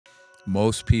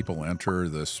most people enter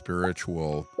the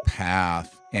spiritual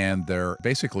path and they're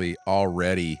basically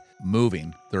already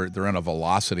moving. They're in a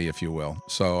velocity, if you will.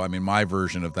 So, I mean, my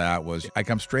version of that was I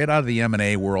come straight out of the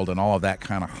M&A world and all of that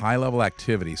kind of high-level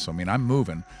activity. So, I mean, I'm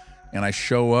moving, and I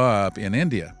show up in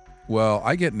India. Well,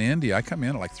 I get in India, I come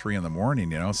in at like 3 in the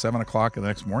morning, 7 o'clock the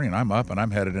next morning, I'm up and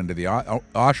I'm headed into the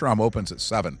ashram opens at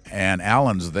 7. And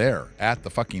Alan's there at the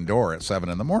fucking door at 7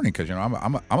 in the morning because,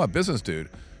 I'm a business dude.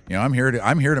 I'm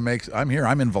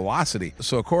in velocity.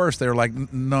 So of course they're like,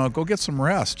 no, go get some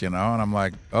rest, and I'm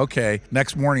like, okay.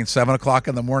 Next morning, 7 o'clock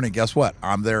in the morning, guess what?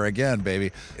 I'm there again,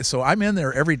 baby. So I'm in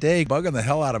there every day, bugging the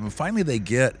hell out of them. Finally they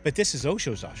get. But this is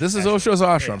Osho's ashram. This is Osho's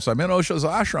ashram. Yeah. So I'm in Osho's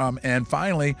ashram, and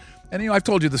finally, and I've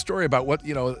told you the story about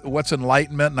what's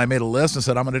enlightenment, and I made a list and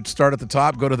said I'm going to start at the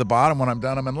top, go to the bottom. When I'm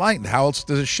done, I'm enlightened. How else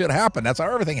does this shit happen? That's how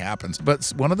everything happens.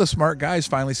 But one of the smart guys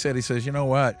finally said, he says, you know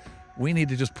what? We need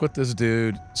to just put this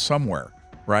dude somewhere,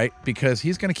 right? Because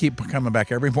he's going to keep coming back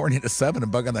every morning at 7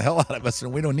 and bugging the hell out of us,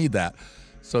 and we don't need that.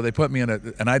 So they put me in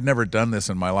and I'd never done this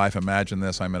in my life. Imagine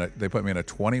this. They put me in a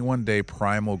 21-day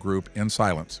primal group in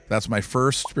silence. That's my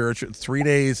first spiritual 3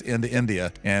 days into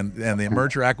India. And the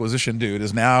merger acquisition dude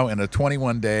is now in a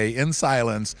 21-day in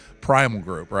silence primal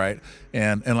group, right?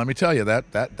 And let me tell you,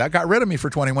 that got rid of me for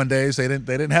 21 days. They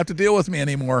didn't have to deal with me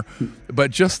anymore.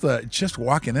 But just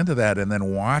walking into that and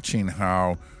then watching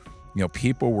how,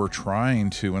 people were trying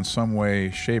to, in some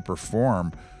way, shape, or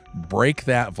form, break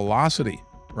that velocity.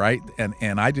 Right,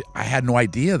 and I had no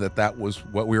idea that was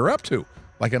what we were up to.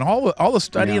 Like in all the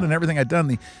studying and everything I'd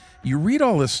done, you read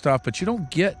all this stuff, but you don't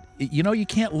get, you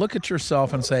can't look at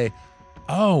yourself and say,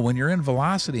 oh, when you're in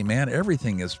velocity, man,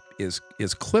 everything is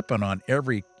clipping on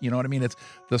every, you know what I mean? It's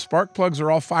the spark plugs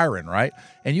are all firing, right?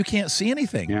 And you can't see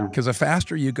anything because the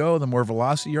faster you go, the more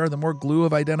velocity you are, the more glue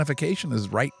of identification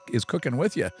is cooking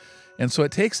with you, and so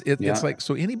it takes it. It's like,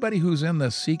 so anybody who's in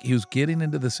who's getting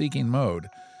into the seeking mode.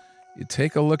 You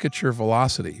take a look at your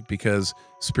velocity, because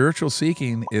spiritual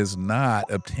seeking is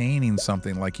not obtaining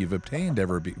something like you've obtained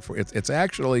ever before. It's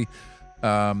actually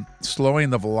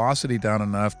slowing the velocity down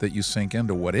enough that you sink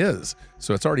into what is.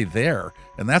 So it's already there.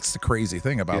 And that's the crazy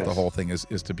thing about the whole thing is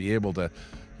to be able to,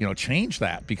 change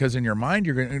that, because in your mind,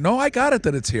 you're going, no, I got it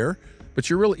that it's here. But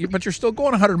you're still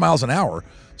going 100 miles an hour.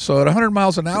 So at 100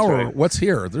 miles an hour, what's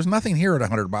here? There's nothing here at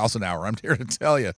 100 miles an hour. I'm here to tell you.